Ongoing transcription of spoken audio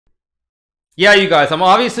Yeah, you guys, I'm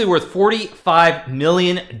obviously worth $45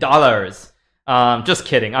 million. Just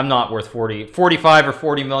kidding. I'm not worth 45 or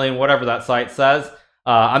 40 million, whatever that site says.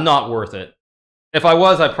 I'm not worth it. If I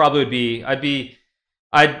was, I probably would be. I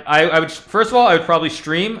would. First of all, I would probably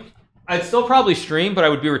stream. I'd still probably stream, but I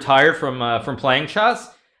would be retired from playing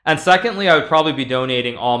chess. And secondly, I would probably be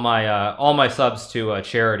donating all my subs to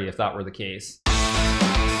charity if that were the case.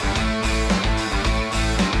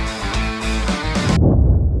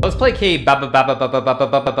 Let's play K Babazada.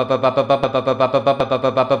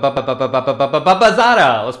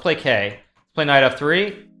 Let's play K. Let's play knight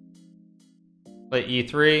f3. Play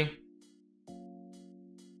e3.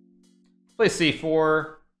 Play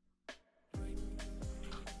c4.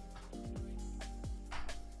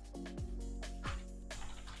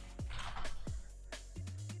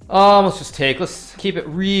 Let's just take, let's keep it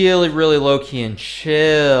really, really low-key and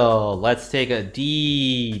chill. Let's take a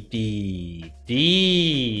deep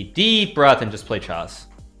breath and just play chess.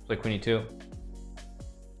 Play queen e2.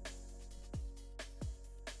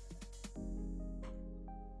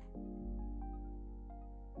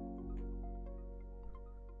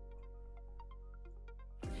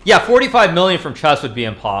 Yeah, 45 million from chess would be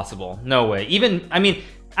impossible. No way. Even, I mean,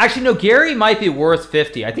 actually, no, Gary might be worth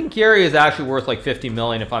 50. I think Gary is actually worth like 50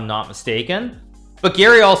 million if I'm not mistaken. But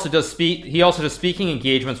Gary also does speaking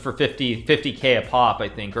engagements for 50k a pop, I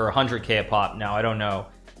think, or 100k a pop now. I don't know.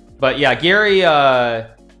 But yeah, Gary, do I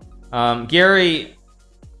want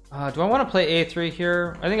to play a3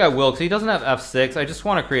 here? I think I will, because he doesn't have f6. I just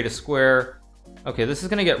want to create a square. Okay, this is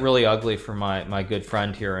going to get really ugly for my good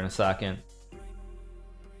friend here in a second.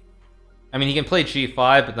 I mean, he can play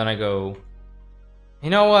g5, but then I go, you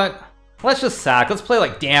know what? Let's just sack. Let's play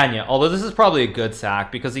like Danya. Although this is probably a good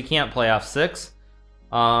sack because he can't play f6.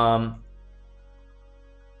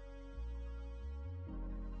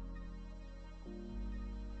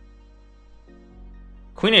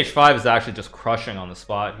 Queen h5 is actually just crushing on the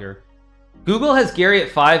spot here. Google has Gary at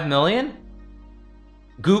 5 million.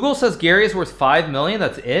 Google says Gary is worth 5 million.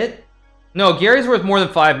 That's it? No, Gary's worth more than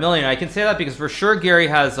 5 million. I can say that because for sure Gary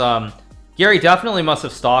has Gary definitely must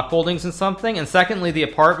have stock holdings in something. And secondly, the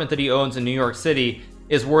apartment that he owns in New York City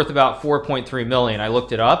is worth about 4.3 million. I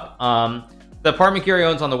looked it up. The apartment Gary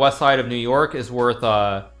owns on the west side of New York is worth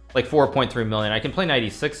like 4.3 million. I can play knight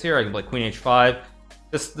e6 here. I can play queen h5.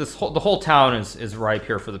 The whole town is ripe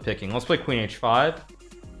here for the picking. Let's play queen h5.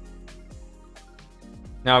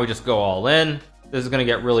 Now we just go all in. This is going to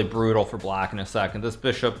get really brutal for black in a second. This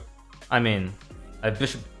bishop, I mean,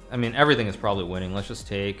 everything is probably winning. Let's just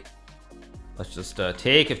take. Let's just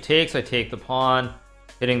take. If takes, I take the pawn,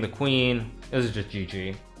 hitting the queen. This is just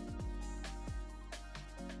GG.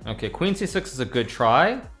 Okay, queen c6 is a good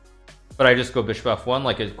try, but I just go bishop f1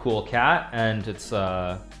 like a cool cat, and it's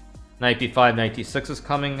knight b5, knight d6 is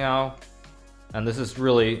coming now, and this is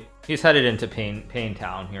really, he's headed into pain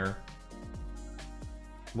town here.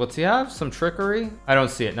 What's he have? Some trickery? I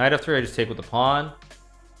don't see it. Knight f3, I just take with the pawn.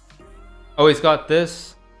 Oh, he's got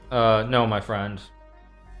this. No, my friend.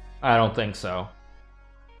 I don't think so.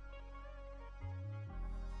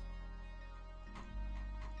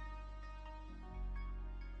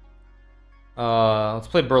 Let's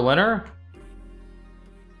play Berliner.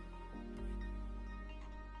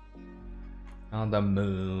 On the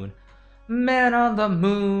moon. Man on the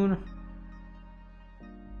moon.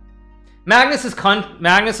 Magnus's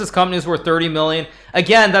company is worth 30 million.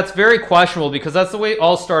 Again, that's very questionable because that's the way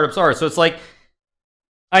all startups are. So it's like,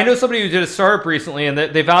 I know somebody who did a startup recently and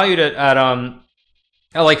they valued it at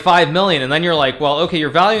like 5 million, and then you're like, well, okay, you're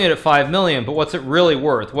valuing it at 5 million, but what's it really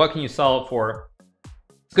worth? What can you sell it for?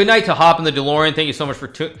 Good night to Hop in the DeLorean. Thank you so much for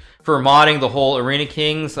modding the whole Arena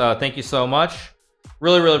Kings. Thank you so much.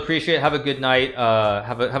 Really, really appreciate it. Have a good night.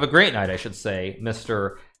 Have a great night, I should say,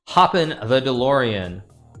 Mr. Hoppin' the DeLorean.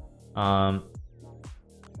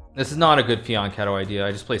 This is not a good fianchetto idea.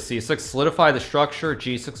 I just play c6, solidify the structure.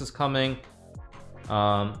 g6 is coming.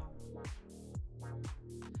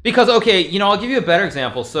 Because, okay, you know, I'll give you a better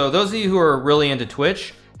example. So those of you who are really into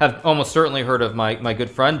Twitch have almost certainly heard of my good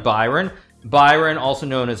friend Byron, also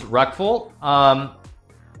known as Reckful.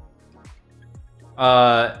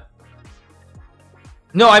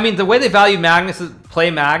 No, I mean, the way they value Magnus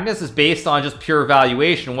is based on just pure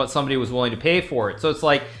valuation, what somebody was willing to pay for it. So it's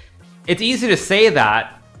like, it's easy to say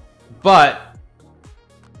that, but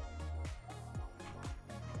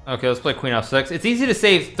okay, let's play queen f6. It's easy to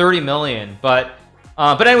save 30 million, but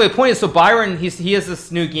anyway, point is, so Byron, he has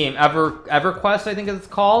this new game, EverQuest, I think it's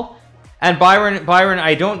called. And Byron,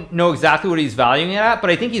 I don't know exactly what he's valuing it at, but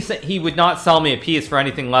I think he would not sell me a piece for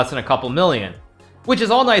anything less than a couple million, which is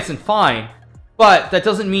all nice and fine. But that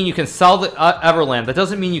doesn't mean you can sell the Everland. That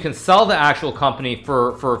doesn't mean you can sell the actual company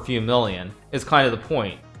for a few million. Is kind of the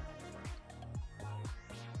point.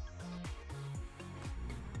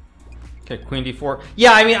 Okay, Queen D4.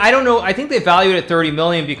 Yeah, I mean, I don't know. I think they valued it at 30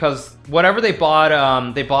 million because whatever they bought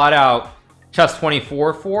out Chess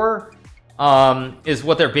 24 for, is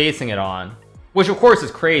what they're basing it on. Which of course is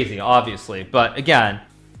crazy, obviously. But again,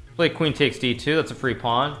 play Queen takes D2. That's a free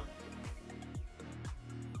pawn.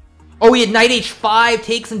 Oh, he had Knight H5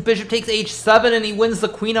 takes and Bishop takes H7 and he wins the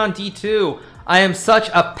Queen on D2. I am such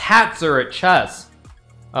a patzer at chess.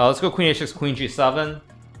 Let's go Queen H6, Queen G7.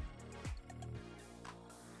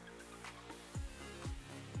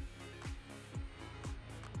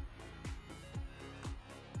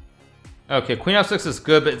 Okay, Queen F6 is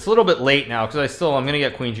good, but it's a little bit late now because I'm gonna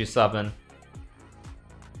get Queen G7.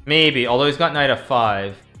 Maybe, although he's got Knight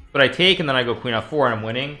F5. But I take and then I go Queen F4 and I'm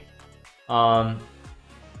winning.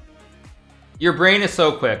 Your brain is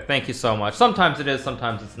so quick. Thank you so much. Sometimes it is,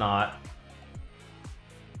 sometimes it's not.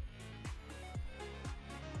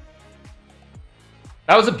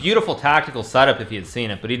 That was a beautiful tactical setup if he had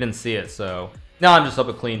seen it, but he didn't see it, so... Now I'm just up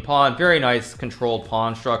a clean pawn. Very nice controlled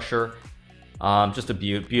pawn structure. Just a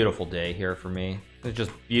beautiful day here for me. It's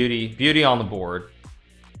just beauty on the board.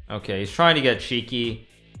 Okay, he's trying to get cheeky.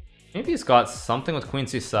 Maybe he's got something with Queen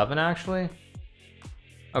C7, actually.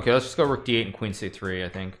 Okay, let's just go Rook D8 and Queen C3, I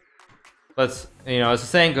think. Let's, you know, as the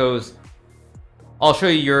saying goes, I'll show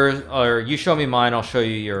you yours, or you show me mine, I'll show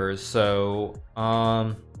you yours. So,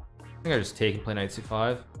 I think I just take and play Knight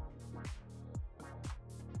C5.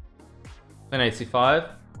 Play Knight C5.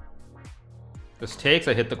 This takes,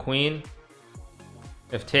 I hit the Queen.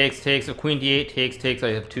 If takes, takes. If Queen D8 takes,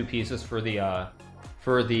 I have two pieces for the,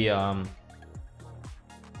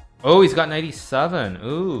 Oh, he's got Knight E7.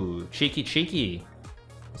 Ooh, cheeky.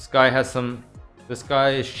 This guy has some, this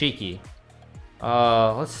guy is cheeky.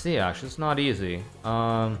 Let's see, actually, it's not easy.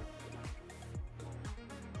 I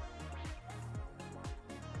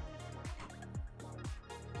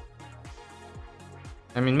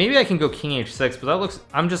mean, maybe I can go King H6, but that looks,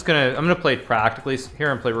 I'm gonna play it practically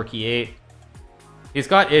here and play Rook E8. He's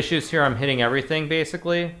got issues here, I'm hitting everything,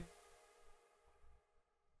 basically.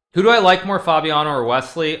 Who do I like more, Fabiano or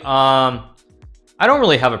Wesley? I don't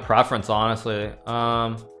really have a preference, honestly.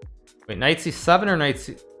 Wait, Knight C7 or Knight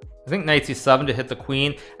C... I think Knight C7 to hit the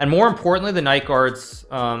Queen. And more importantly, the Knight guards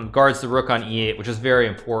the Rook on E8, which is very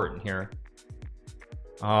important here.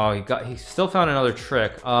 Oh, he still found another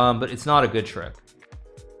trick, but it's not a good trick.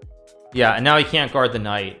 Yeah, and now he can't guard the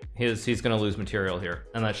Knight. He's gonna lose material here,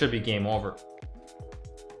 and that should be game over.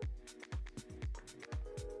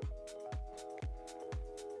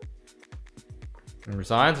 And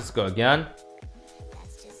resigns. Let's go again.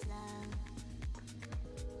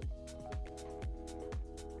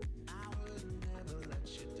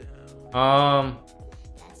 I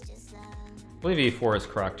believe E4 is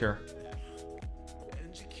correct here.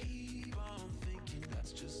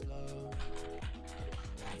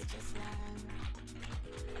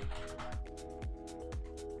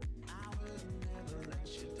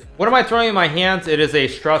 What am I throwing in my hands? It is a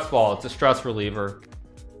stress ball. It's a stress reliever.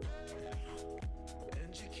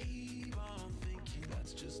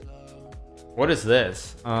 What is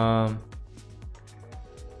this? I'm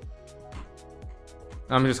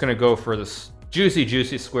just gonna go for this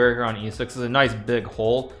juicy square here on E6. It's a nice big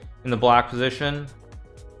hole in the black position.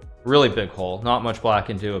 Really big hole. Not much black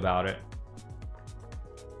can do about it.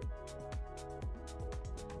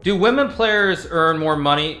 Do women players earn more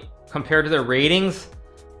money compared to their ratings?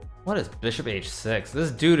 What is Bishop H6?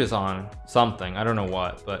 This dude is on something. I don't know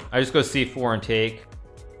what, but I just go C4 and take.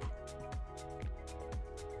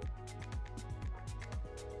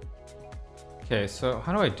 Okay, so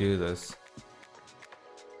how do I do this?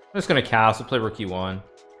 I'm just gonna castle, play Rook E1.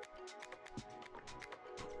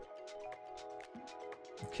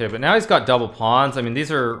 Okay, but now he's got double pawns. I mean,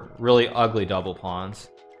 these are really ugly double pawns.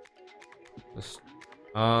 Just,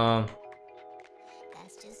 Queen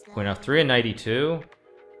F3 and Knight E2.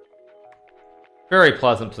 Very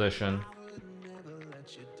pleasant position.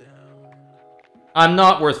 I'm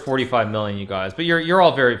not worth 45 million, you guys, but you're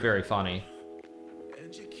all very funny.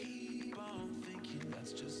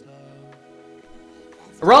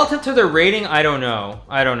 Relative to their rating, I don't know.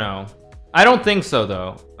 I don't think so,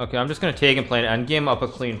 though. Okay, I'm just gonna take and play an endgame up a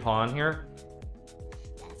clean pawn here.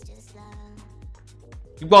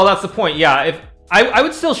 Well, that's the point. Yeah, if I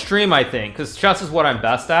would still stream, I think, because chess is what I'm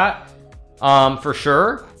best at, for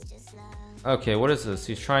sure. Okay, what is this?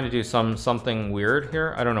 He's trying to do something weird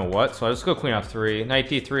here. I don't know what. So I just go Queen F3, Knight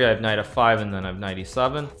D3. I have Knight F5, and then I have Knight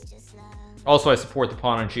E7. Also, I support the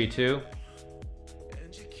pawn on G2.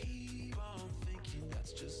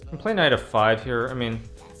 can play knight f5 here. I mean,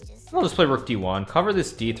 I'll just play rook d1, cover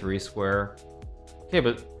this d3 square. Okay,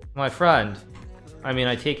 but my friend, I mean,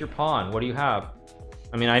 I take your pawn. What do you have?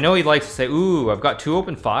 I mean, I know he likes to say, ooh, I've got 2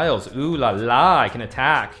 open files. Ooh la la, I can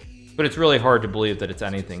attack. But it's really hard to believe that it's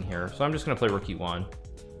anything here. So I'm just going to play rook e1.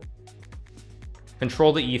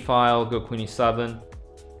 Control the e file, go queen e7.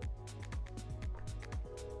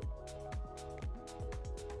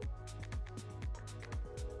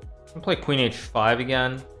 I'm gonna play queen h5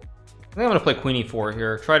 again. I think I'm gonna play queen e4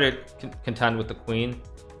 here. Try to contend with the queen.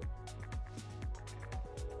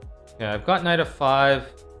 Yeah, I've got knight f5.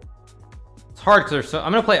 It's hard because there's so.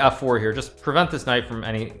 I'm gonna play f4 here. Just prevent this knight from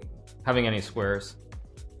having any squares.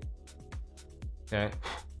 Okay.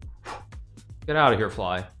 Get out of here,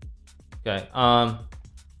 fly. Okay. I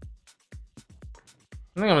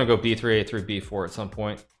think I'm gonna go b3, a3, b4 at some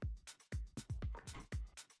point.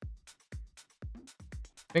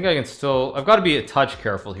 I think I can still. I've got to be a touch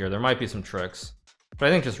careful here. There might be some tricks, but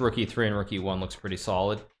I think just rook e3 and rook e1 looks pretty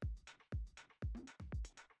solid.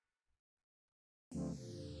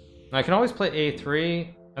 I can always play a3. I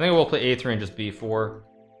think I will play a3 and just b4.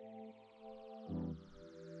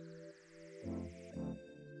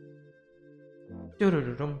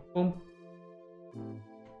 Boom.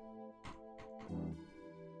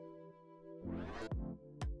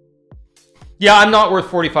 Yeah, I'm not worth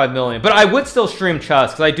 45 million, but I would still stream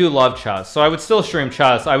chess because I do love chess. So I would still stream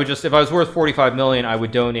chess. I would just, if I was worth 45 million, I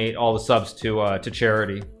would donate all the subs to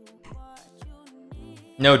charity.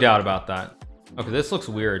 No doubt about that. Okay, this looks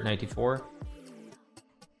weird. 94.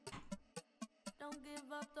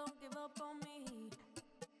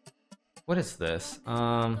 What is this?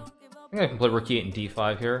 I think I can play rook e8 and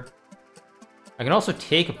d5 here. I can also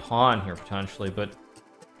take a pawn here potentially, but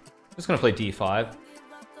I'm just gonna play d5.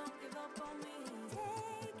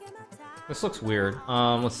 This looks weird.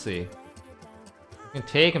 Let's see. I can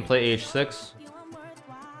take and play h6.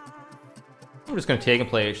 I'm just gonna take and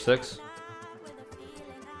play h6.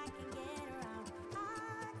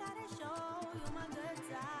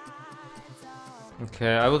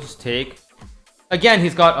 Okay, I will just take. Again,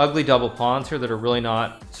 he's got ugly double pawns here that are really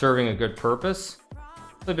not serving a good purpose.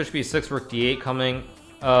 Play bishop e6, rook d8 coming.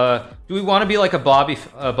 Do we want to be like a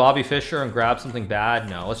Bobby Fischer and grab something bad?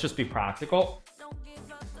 No, let's just be practical.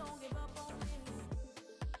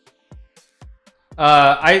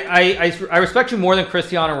 I respect you more than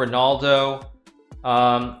Cristiano Ronaldo.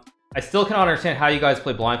 I still cannot understand how you guys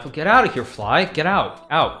play blindfold. Get out of here, fly. Get out.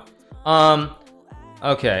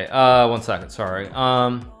 Okay, 1 second, sorry.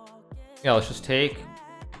 Yeah, let's just take.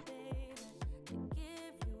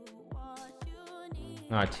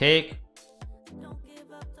 Take.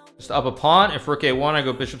 Just up a pawn. If rook a1, I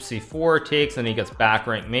go bishop c4, takes, and he gets back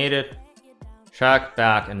rank mated. Check,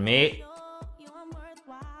 back, and mate.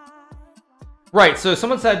 Right, so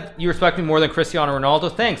someone said you respect me more than Cristiano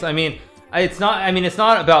Ronaldo. Thanks. I mean, it's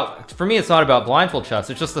not about, for me, it's not about blindfold chess.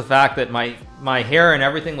 It's just the fact that my hair and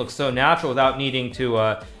everything looks so natural without needing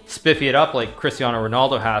to spiffy it up like Cristiano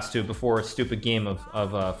Ronaldo has to before a stupid game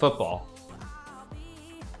of football.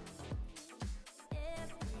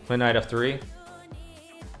 Play knight f3.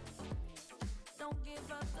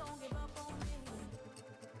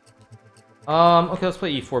 Okay, let's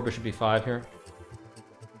play e4, bishop e5 here.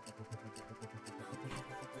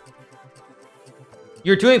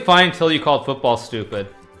 You're doing fine until you called football stupid.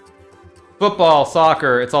 Football,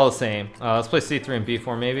 soccer, it's all the same. Let's play c3 and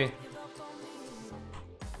b4 maybe.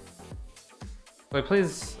 Wait,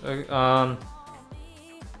 please. Let's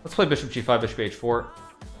play bishop g5, bishop h4.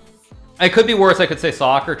 It could be worse. I could say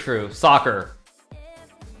soccer. True. Soccer.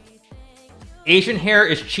 Asian hair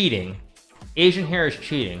is cheating. Asian hair is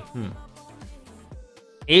cheating.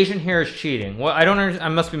 Asian hair is cheating. What? I don't understand. I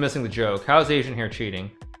must be missing the joke. How is Asian hair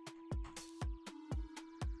cheating?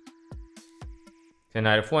 Okay,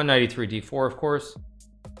 knight f1, knight e3, d4, of course.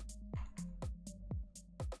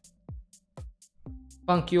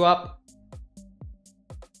 Funk you up.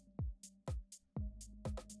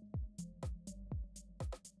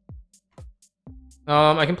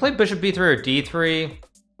 I can play bishop b3 or d3. I think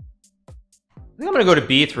I'm gonna go to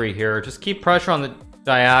b3 here. Just keep pressure on the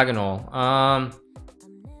diagonal.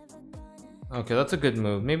 Okay, that's a good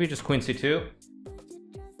move. Maybe just queen c2.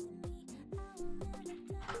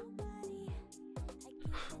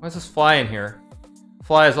 Why is this fly in here?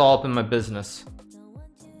 Fly is all up in my business.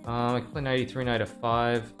 I can play knight e3, knight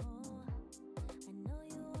f5.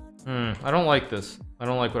 I don't like this. I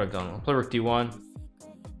don't like what I've done. I'll play rook d1.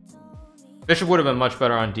 Bishop would have been much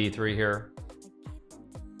better on d3 here.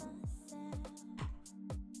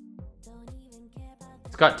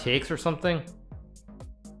 It's got takes or something.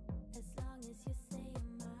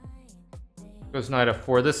 Goes Goes knight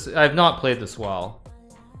f4. This, I've not played this well.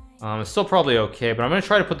 It's still probably okay, but I'm going to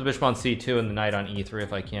try to put the bishop on c2 and the knight on e3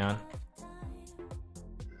 if I can.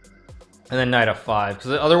 And then knight f5,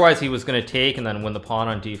 because otherwise he was going to take and then win the pawn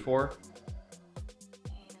on d4.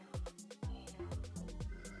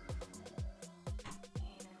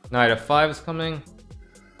 Knight f5 is coming.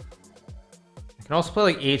 I can also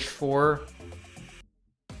play like h4.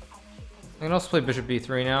 I can also play bishop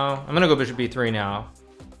b3 now. I'm gonna go bishop b3 now.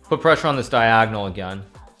 Put pressure on this diagonal again.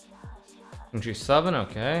 g7,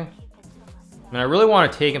 okay. I mean, I really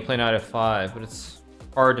want to take and play knight f5, but it's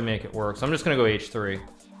hard to make it work. So I'm just gonna go h3.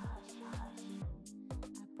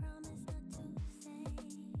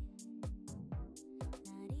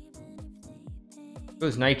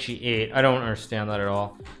 Goes knight g8. I don't understand that at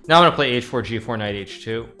all. Now I'm gonna play h4, g4, knight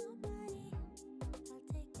h2.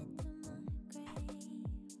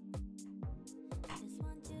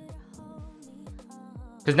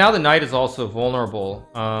 Because now the knight is also vulnerable.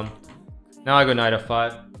 Now I go knight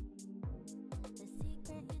f5.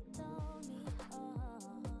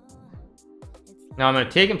 Now I'm going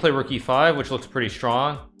to take and play rook e5, which looks pretty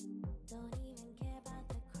strong.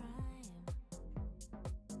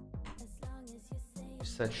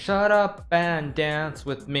 She said, shut up and dance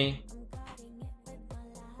with me.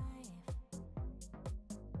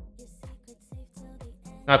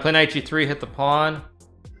 Now I play knight g3, hit the pawn.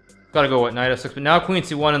 Gotta go with knight f6, but now queen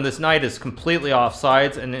c1, and this knight is completely off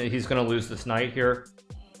sides, and he's gonna lose this knight here.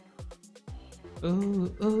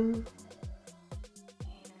 Ooh, ooh.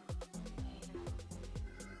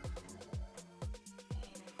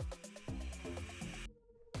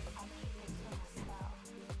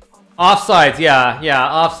 Offsides, yeah,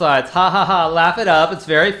 offsides. Ha ha ha, laugh it up, it's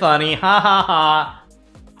very funny. Ha ha ha.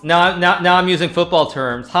 Now I'm using football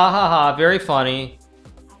terms. Ha ha ha, very funny.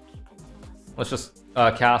 Let's just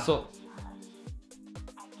castle.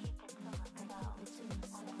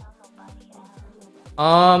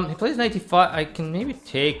 He plays knight d5. I can maybe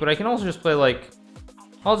take, but I can also just play like,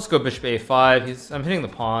 I'll just go bishop a5. I'm hitting the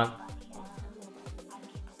pawn.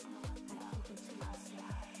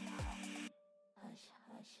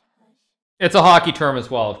 It's a hockey term as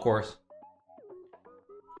well, of course.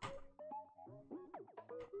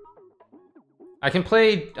 I can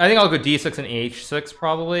play, I think I'll go d6 and h6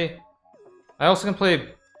 probably. I also can play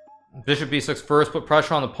bishop b6 first, put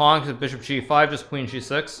pressure on the pawn, because bishop g5, just queen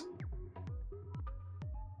g6.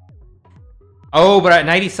 Oh, but at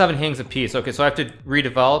 97 hangs a piece. Okay, so I have to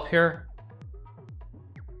redevelop here.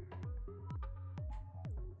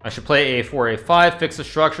 I should play a4, a5, fix the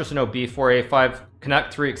structure, so no b4, a5,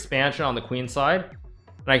 connect 3 expansion on the queen side.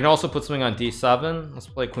 And I can also put something on d7. Let's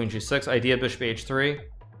play queen g6, idea bishop h3.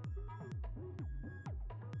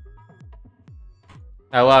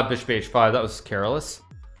 I allowed bishop h5, that was careless.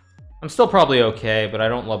 I'm still probably okay, but I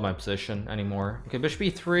don't love my position anymore. Okay, bishop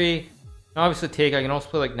e3. Now obviously take, I can also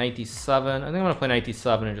play like knight d7. I think I'm going to play knight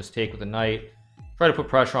d7 and just take with the knight. Try to put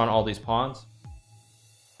pressure on all these pawns.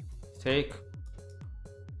 Take.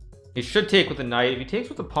 He should take with the knight. If he takes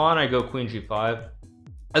with the pawn, I go queen g5.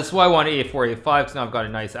 That's why I want a4, a5, because now I've got a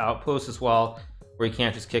nice outpost as well, where he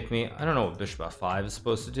can't just kick me. I don't know what bishop f5 is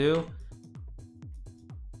supposed to do.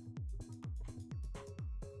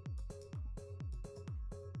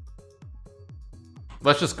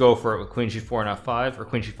 Let's just go for it with queen g4 and f5, or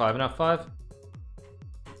queen g5 and f5.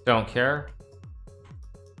 Don't care.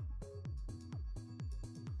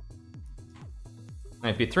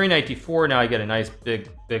 Knight b3, knight d4. Now I get a nice big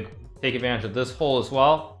take advantage of this hole as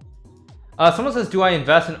well. Someone says, do I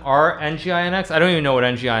invest in RNGINX? I don't even know what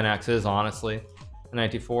NGINX is, honestly.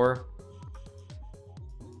 Knight d4.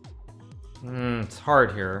 It's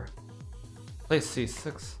hard here. Play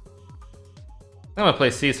c6. I'm gonna play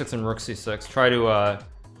c6 and rook c6. Try to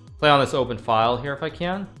play on this open file here if I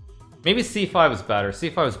can. Maybe c5 is better.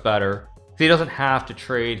 c5 is better. So he doesn't have to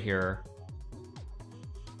trade here.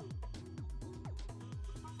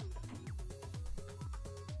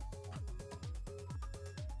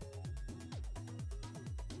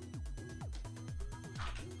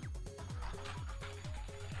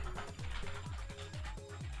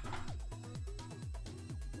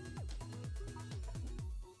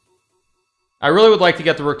 I really would like to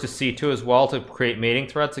get the rook to c2 as well to create mating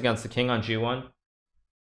threats against the king on g1.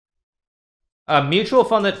 A mutual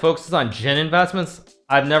fund that focuses on gin investments?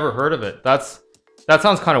 I've never heard of it. That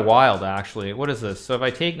sounds kind of wild, actually. What is this? So if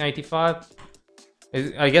I take knight d5,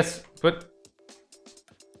 I guess, but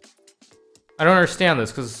I don't understand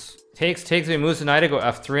this, because takes, if he moves the knight, I go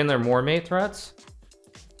f3 and there are more mate threats?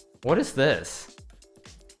 What is this?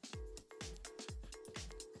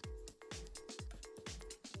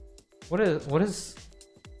 What is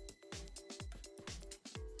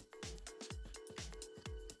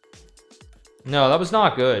No, that was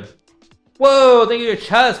not good. Whoa, thank you to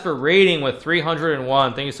Chess for raiding with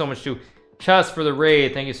 301. Thank you so much to Chess for the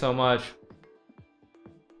raid. Thank you so much.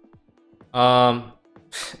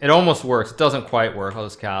 It almost works. It doesn't quite work. I'll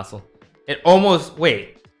just castle. It almost...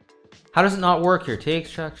 Wait. How does it not work here?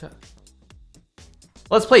 Takes, check, check.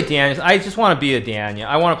 Let's play Danya. I just want to be a Danya.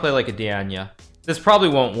 I want to play like a Danya. This probably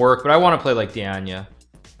won't work, but I want to play like Danya.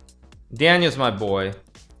 Danya's my boy.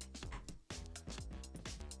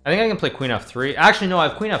 I think I can play Queen F3. Actually, no, I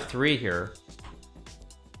have Queen F3 here.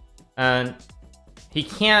 And he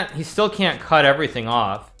still can't cut everything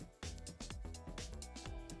off.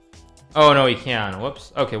 Oh, no, he can.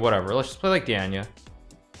 Whoops. Okay, whatever. Let's just play like Danya.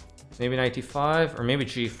 Maybe knight d5, or maybe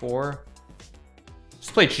g4.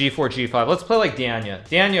 Just play g4, g5. Let's play like Danya.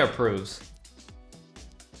 Danya approves.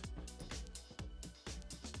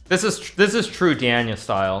 This is true Danya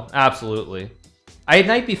style. Absolutely. I had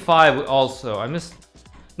knight b5 also. I missed...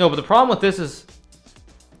 No, but the problem with this is...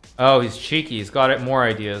 Oh, he's cheeky. He's got it more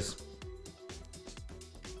ideas.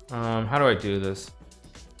 How do I do this?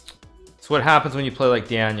 It's what happens when you play like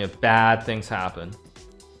Danya. Bad things happen.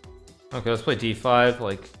 Okay, let's play d5.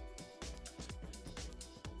 Like...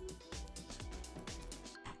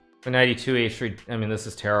 Knight e2, h3. I mean, this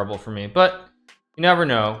is terrible for me. But you never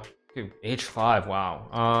know. Okay, h5.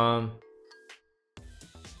 Wow.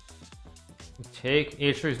 Take.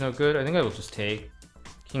 h3 is no good. I think I will just take.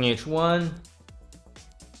 King h1.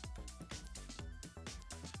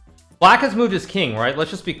 Black has moved his king, right?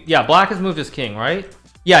 Let's just be... Yeah, black has moved his king, right?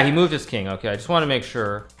 Yeah, he moved his king. Okay, I just want to make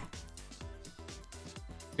sure.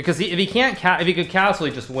 Because if he could castle,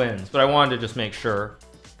 he just wins. But I wanted to just make sure.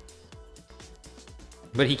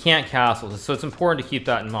 But he can't castle, so it's important to keep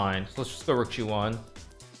that in mind. So let's just go rook g1.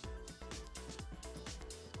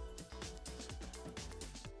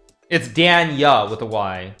 It's Danya with a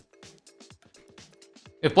Y.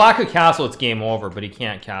 If black could castle, it's game over, but he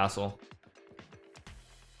can't castle.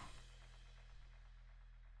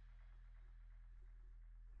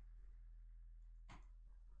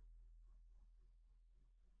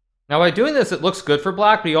 Now by doing this, it looks good for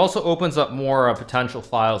black, but he also opens up more potential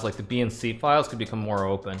files, like the B and C files could become more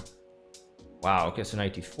open. Wow, okay, so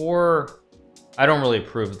knight d4. I don't really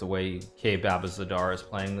approve of the way K. Babazada is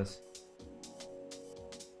playing this.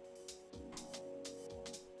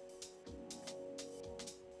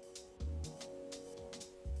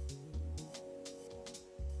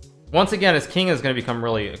 Once again, his king is going to become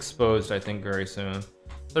really exposed, I think, very soon.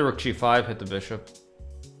 So rook g5, hit the bishop.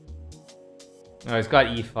 Oh, he's got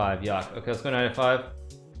e5. Yuck. Okay, let's go knight f5.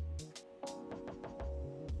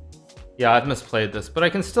 Yeah, I've misplayed this, but I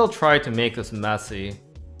can still try to make this messy.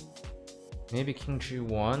 Maybe king g1.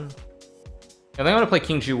 I think I'm going to play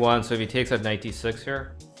king g1, so if he takes, I have knight d6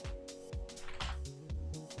 here.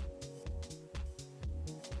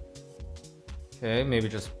 Okay, maybe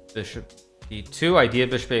just bishop d2. Idea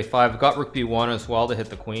bishop a5. I've got rook b1 as well to hit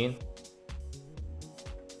the queen.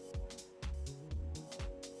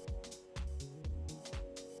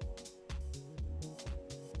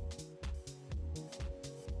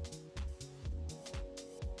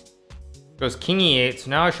 Goes king e8, so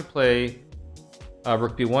now I should play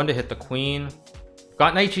rook b1 to hit the queen.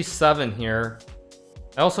 Got knight g7 here.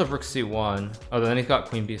 I also have rook c1. Oh, then he's got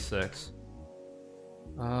queen b6.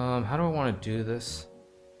 How do I want to do this?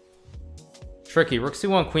 Tricky. Rook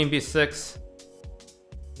c1, queen b6.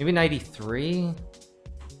 Maybe knight e3.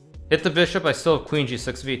 Hit the bishop. I still have queen g6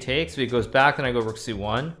 if he takes. If he goes back, then I go rook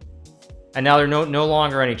c1. And now there are no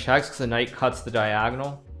longer any checks because the knight cuts the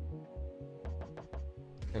diagonal.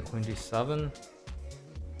 Okay, queen d7.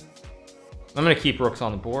 I'm going to keep rooks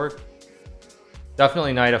on the board.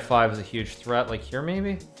 Definitely knight f5 is a huge threat. Like here,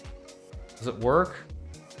 maybe? Does it work?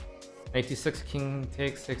 Knight d6, king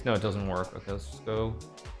takes. No, it doesn't work. Okay, let's just go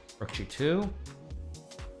rook g2.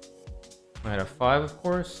 Knight f5, of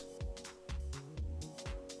course.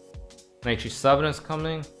 Knight g7 is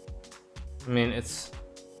coming. I mean, it's...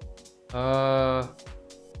 I'm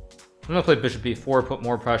going to play bishop b4, put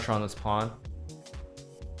more pressure on this pawn.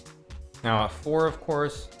 Now f4, of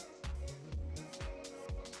course.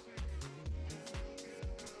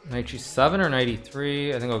 Knight g7 or knight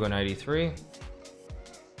e3? I think I'll go knight e3.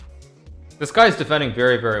 This guy's defending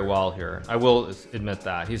very, very well here. I will admit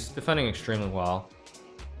that. He's defending extremely well.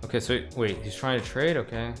 Okay, so wait, he's trying to trade?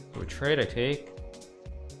 Okay. So we trade, I take.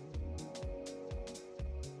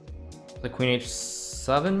 Play queen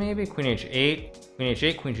h7 maybe? Queen h8. Queen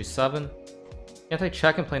h8, queen g7. Can't I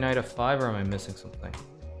check and play knight f5 or am I missing something?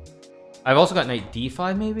 I've also got knight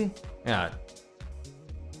d5 maybe? Yeah.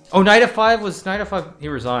 Oh, knight f5 was... Knight f5, he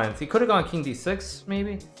resigns. He could have gone king d6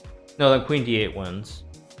 maybe? No, then queen d8 wins.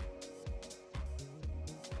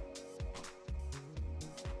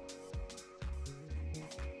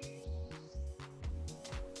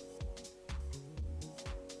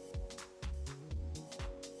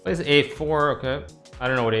 Plays a4. Okay, I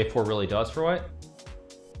don't know what a4 really does for white.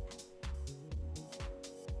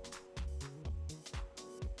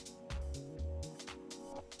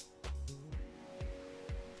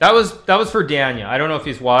 That was for Danya. I don't know if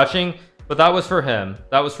he's watching, but that was for him.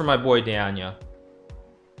 That was for my boy Danya.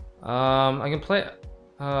 I can play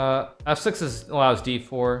f6 allows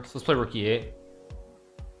d4, so let's play rook e8.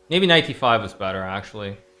 Maybe knight d5 was better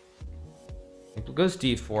actually. It goes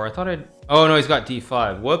d4. I thought I'd... Oh no, he's got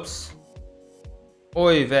d5. Whoops.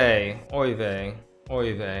 Oy vey, oy vey,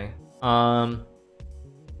 oy vey. Oh,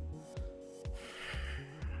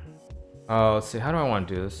 let's see. How do I want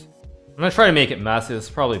to do this? I'm gonna try to make it messy. This is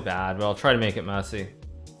probably bad, but I'll try to make it messy.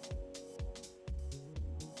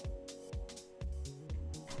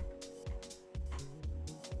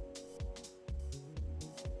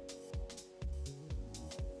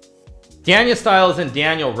 Daniel style is in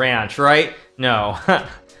Daniel Ranch, right? No,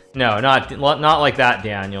 no, not like that,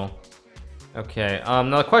 Daniel. Okay.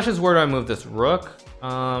 Now the question is, where do I move this rook?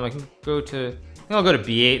 I can go to. I think I'll go to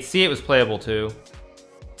b8. c8 was playable too.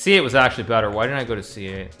 c8 was actually better. Why didn't I go to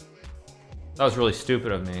c8? That was really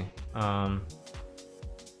stupid of me. I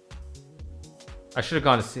should have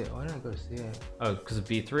gone to c8. Why did I go to c8? Oh, because of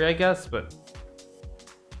b3, I guess. But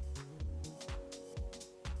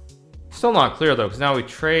still not clear though, because now we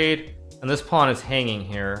trade. And this pawn is hanging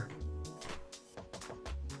here.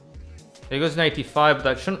 There goes knight d5, but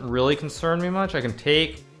that shouldn't really concern me much. I can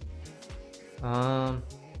take. I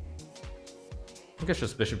think it's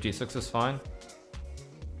just bishop d6 is fine.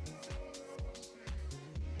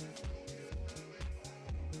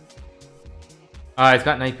 He's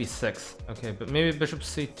got knight b6. Okay, but maybe bishop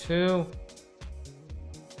c2.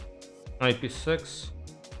 Knight b6.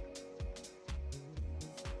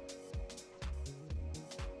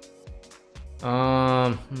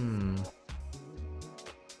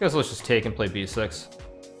 Guess let's just take and play b6.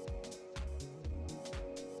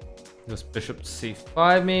 This bishop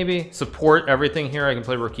c5 maybe. Support everything here. I can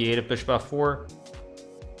play rook e8 at bishop f4.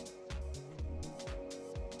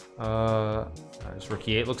 Just rook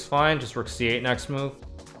e8 looks fine. Just rook c8 next move.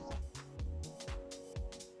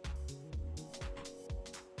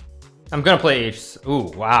 I'm gonna play h.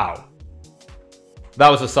 Ooh, wow. That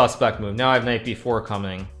was a suspect move. Now I have knight b4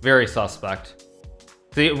 coming. Very suspect.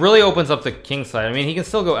 See, it really opens up the king side. I mean, he can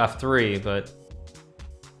still go f3, but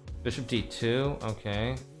bishop d2.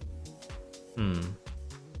 Okay.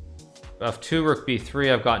 F2, rook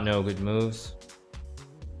b3. I've got no good moves.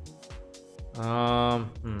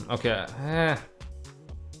 Okay.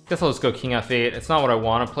 Guess I'll just go king f8. It's not what I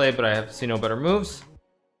want to play, but I have to see no better moves.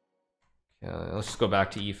 Okay, let's just go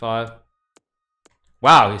back to e5.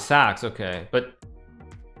 Wow, he sacks. Okay, but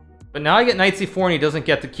now I get knight c4 and he doesn't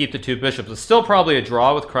get to keep the two bishops. It's still probably a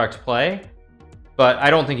draw with correct play, but I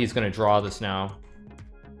don't think he's going to draw this now.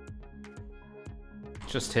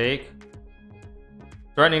 Just take.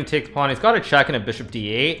 Threatening to take the pawn. He's got a check and a bishop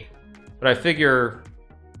d8, but I figure...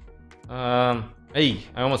 Hey,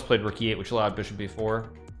 I almost played rook e8, which allowed bishop b4.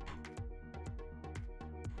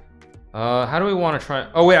 How do we want to try...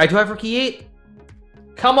 Oh wait, I do have rook e8?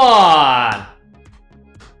 Come on!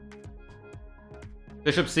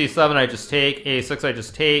 Bishop c7 I just take, a6 I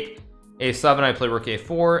just take, a7 I play rook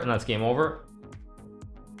a4, and that's game over.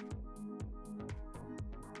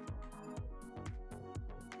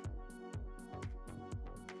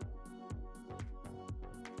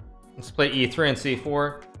 Let's play e3 and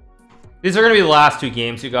c4. These are going to be the last two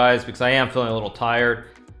games, you guys, because I am feeling a little tired.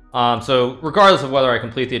 So regardless of whether I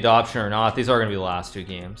complete the adoption or not, these are going to be the last two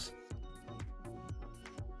games.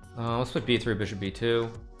 Let's put b3, bishop b2.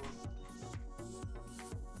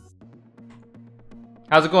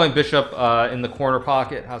 How's it going, bishop in the corner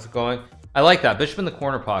pocket? How's it going? I like that, bishop in the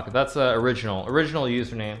corner pocket. That's original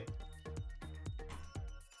username.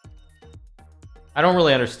 I don't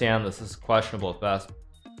really understand this. This is questionable at best.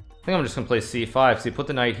 I think I'm just gonna play c5. So he put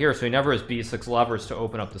the knight here, so he never has b6 levers to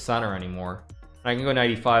open up the center anymore. And I can go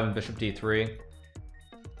knight e5 and bishop d3.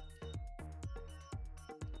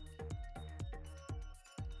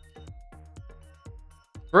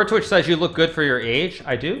 Vertwitch says you look good for your age.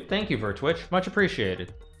 I do. Thank you, Vertwitch. Much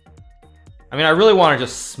appreciated. I mean, I really want to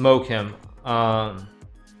just smoke him. I'll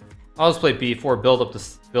just play b4, build up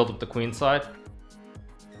the queen side.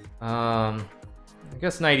 I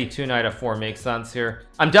guess knight e2, knight f4 makes sense here.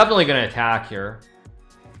 I'm definitely going to attack here.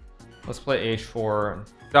 Let's play h4.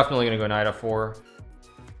 Definitely going to go knight f4.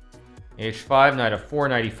 h5, knight f4,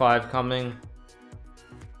 knight e5 coming.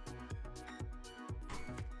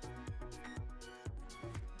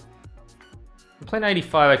 Play knight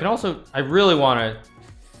e5. I can also... I really want to...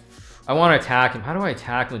 I want to attack him. How do I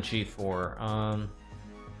attack him with g4?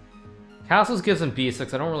 Castles gives him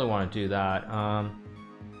b6. I don't really want to do that. I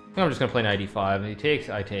think I'm just gonna play knight e5. If he takes,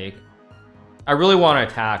 I take. I really want to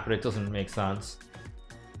attack, but it doesn't make sense.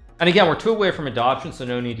 And again, we're 2 away from adoption, so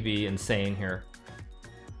no need to be insane here.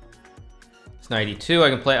 It's knight e2.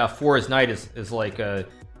 I can play f4. His knight is like a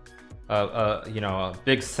you know, a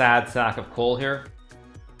big sad sack of coal here.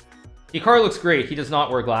 Hikaru looks great. He does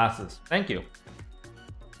not wear glasses. Thank you.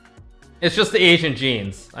 It's just the Asian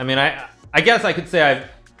genes. I mean, I guess I could say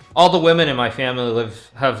all the women in my family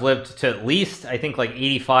have lived to at least, I think, like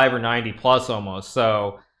 85 or 90 plus almost.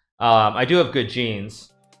 So I do have good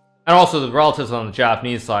genes. And also the relatives on the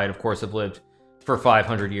Japanese side, of course, have lived for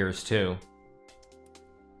 500 years too.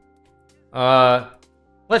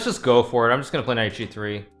 Let's just go for it. I'm just gonna play knight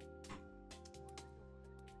g3.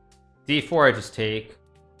 d4, I just take.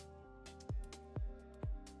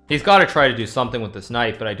 He's got to try to do something with this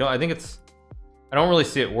knight, but I don't really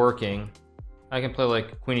see it working. I can play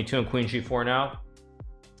like queen e2 and queen g4 now.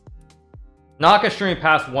 Naka streaming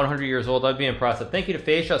past 100 years old. That'd be impressive. Thank you to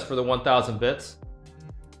Facius for the 1,000 bits.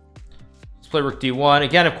 Let's play rook d1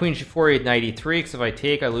 again. If queen g4, knight e3, because if I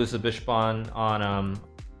take, I lose the bishop on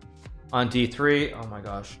d3. Oh my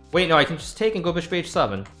gosh. Wait, no, I can just take and go bishop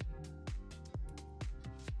h7.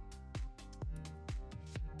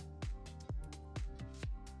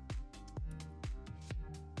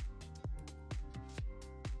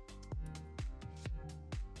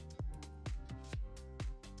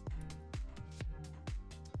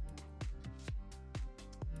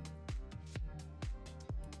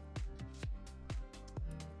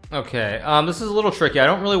 Okay, this is a little tricky. I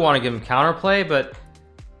don't really want to give him counterplay, but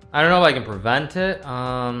I don't know if I can prevent it.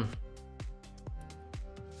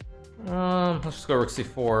 Let's just go rook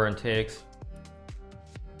c4 and takes.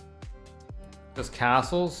 Just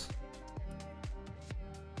castles.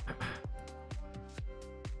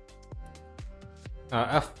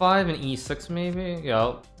 F5 and e6 maybe?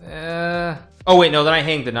 Yeah. Oh wait, no, then I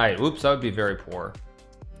hang the knight. Oops, that would be very poor.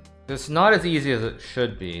 It's not as easy as it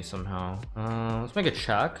should be somehow. Let's make a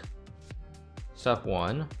check. Step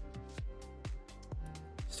 1.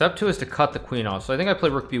 Step 2 is to cut the queen off. So I think I play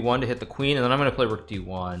rook b1 to hit the queen, and then I'm going to play rook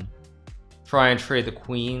d1. Try and trade the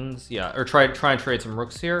queens. Yeah, or try and trade some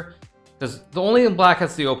rooks here. Because the only thing black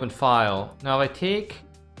has the open file. Now if I take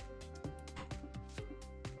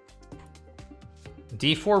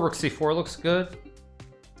d4, rook c4 looks good.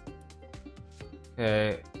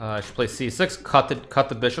 Okay, I should play c6. Cut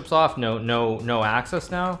the bishops off. No access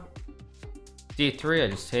now. d3. I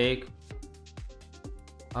just take.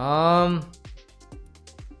 Not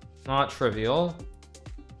trivial.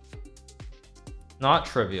 Not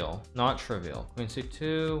trivial. Not trivial. Queen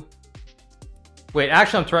c2. Wait,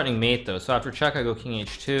 actually, I'm threatening mate though. So after check, I go king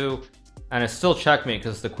h2, and it's still checkmate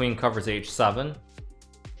because the queen covers h7.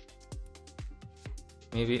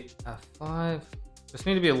 Maybe f5. Just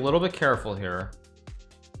need to be a little bit careful here.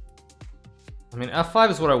 I mean,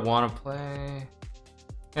 f5 is what I want to play.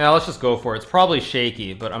 Yeah, let's just go for it. It's probably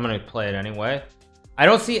shaky, but I'm going to play it anyway. I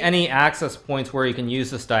don't see any access points where you can use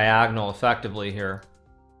this diagonal effectively here.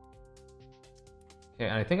 Okay,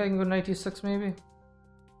 and I think I can go knight d6 maybe?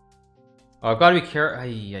 Oh, I've got to be careful.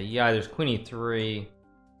 Yeah, there's queen e3.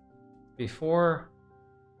 Before...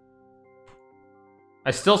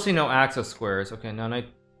 I still see no access squares. Okay, now knight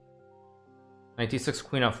d6,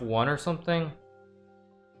 queen f1 or something.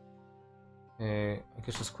 Okay, I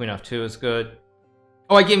guess just queen f2 is good.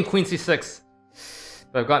 Oh, I gave him queen c6.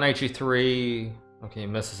 But I've got knight g3. Okay, he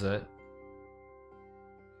misses it.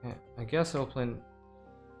 Okay, I guess I'll play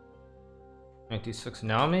knight d6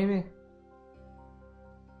 now, maybe?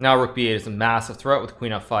 Now rook b8 is a massive threat with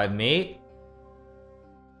queen f5 mate.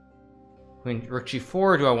 Queen rook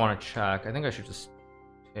g4, do I want to check? I think I should just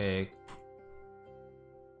take.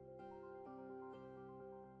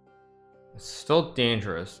 It's still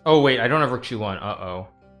dangerous. Oh wait, I don't have rook g1. Uh-oh.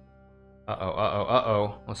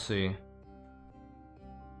 Let's see.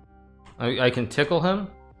 I can tickle him.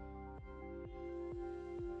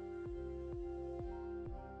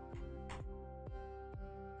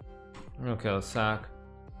 Okay, let's sack.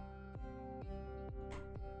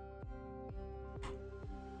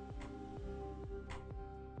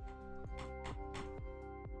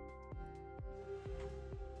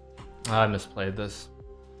 I misplayed this.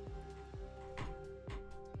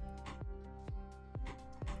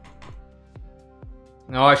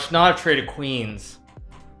 No, I should not have traded queens.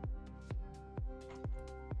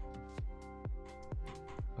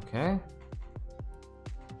 Okay.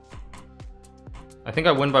 I think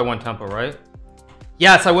I win by 1 tempo, right?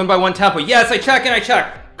 Yes, I win by 1 tempo. Yes, I check and I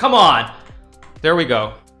check. Come on. There we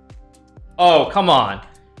go. Oh, come on.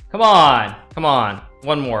 Come on. Come on.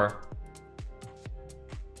 One more.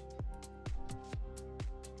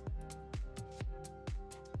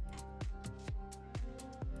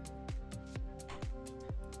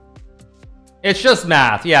 It's just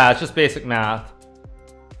math. Yeah, it's just basic math.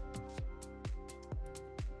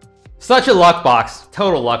 Such a luck box.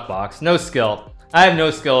 Total luck box. No skill. I have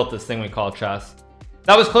no skill at this thing we call chess.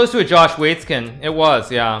 That was close to a Josh Waitskin. It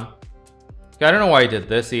was, yeah. Okay, I don't know why he did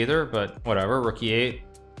this either, but whatever. Rookie 8. Okay,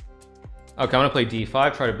 I'm gonna play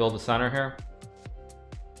d5. Try to build a center here.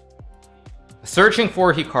 Searching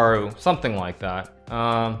for Hikaru. Something like that.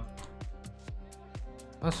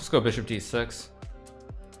 Let's just go bishop d6.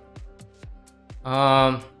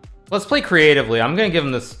 Let's play creatively. I'm gonna give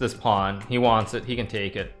him this pawn. He wants it. He can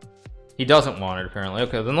take it. He doesn't want it apparently.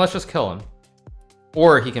 Okay, then let's just kill him.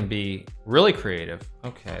 Or he can be really creative.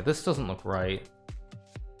 Okay, this doesn't look right.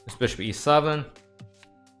 This bishop e7.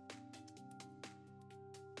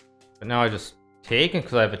 But now I just take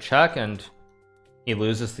because I have a check and he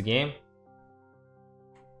loses the game.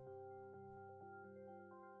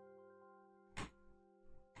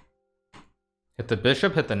 Hit the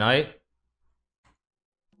bishop, hit the knight.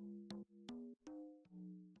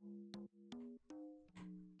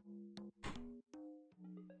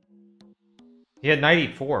 He had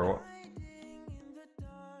knight e4.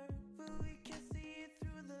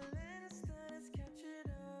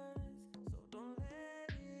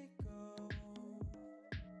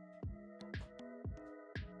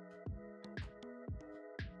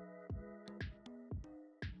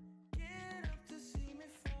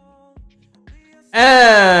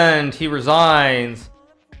 And he resigns.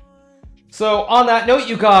 So on that note,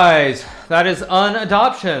 you guys, that is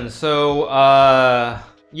unadoption. So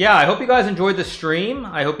yeah, I hope you guys enjoyed the stream.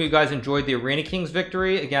 I hope you guys enjoyed the Arena Kings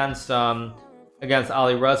victory against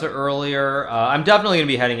Ali Reza earlier. I'm definitely gonna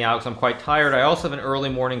be heading out because I'm quite tired. I also have an early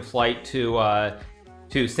morning flight to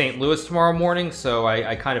St. Louis tomorrow morning, so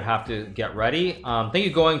I kind of have to get ready. Thank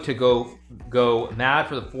you going to go mad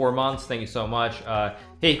for the 4 months. Thank you so much.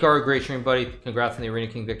 Hey Hikaru, great stream, buddy. Congrats on the Arena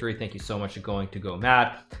King victory. Thank you so much for going to go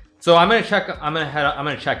mad. So I'm gonna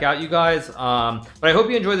check out, you guys. But I hope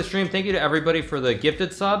you enjoyed the stream. Thank you to everybody for the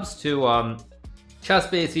gifted subs to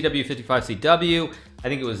ChessBase CW55CW. I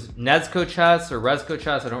think it was Nezco Chess or Rezco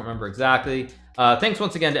Chess. I don't remember exactly. Thanks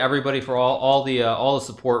once again to everybody for all the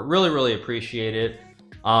support. Really appreciate it.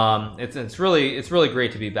 It's really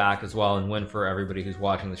great to be back as well and win for everybody who's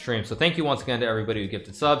watching the stream. So thank you once again to everybody who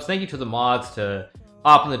gifted subs. Thank you to the mods, to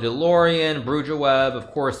Hop in the DeLorean, Brujaweb, of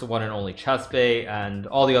course the one and only ChessBay, and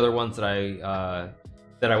all the other ones that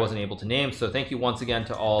I wasn't able to name. So thank you once again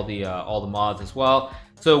to all the mods as well.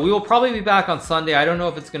 So we will probably be back on Sunday. I don't know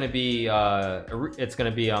if it's going to be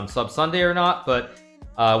Sub Sunday or not, but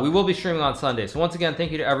we will be streaming on Sunday. So once again,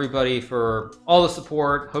 thank you to everybody for all the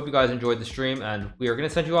support. Hope you guys enjoyed the stream, and we are going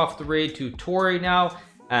to send you off the raid to Tori now,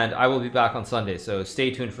 and I will be back on Sunday. So stay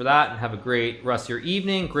tuned for that, and have a great rest of your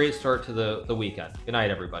evening. Great start to the weekend. Good night,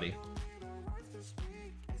 everybody.